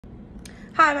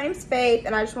Hi, my name's Faith,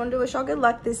 and I just wanted to wish y'all good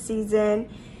luck this season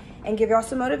and give y'all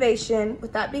some motivation.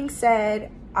 With that being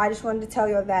said, I just wanted to tell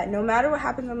y'all that no matter what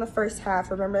happens on the first half,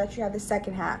 remember that you have the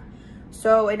second half.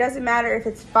 So it doesn't matter if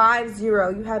it's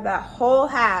 5-0, you have that whole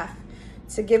half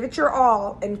to give it your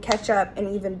all and catch up and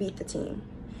even beat the team.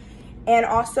 And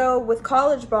also with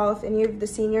college ball, if any of the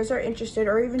seniors are interested,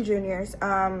 or even juniors,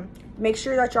 make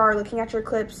sure that y'all are looking at your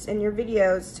clips and your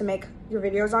videos to make your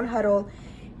videos on Huddle.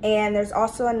 And there's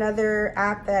also another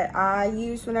app that I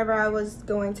used whenever I was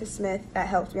going to Smith that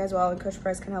helped me as well, and Coach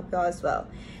Perez can help y'all as well.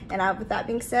 And with that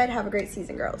being said, have a great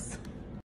season, girls.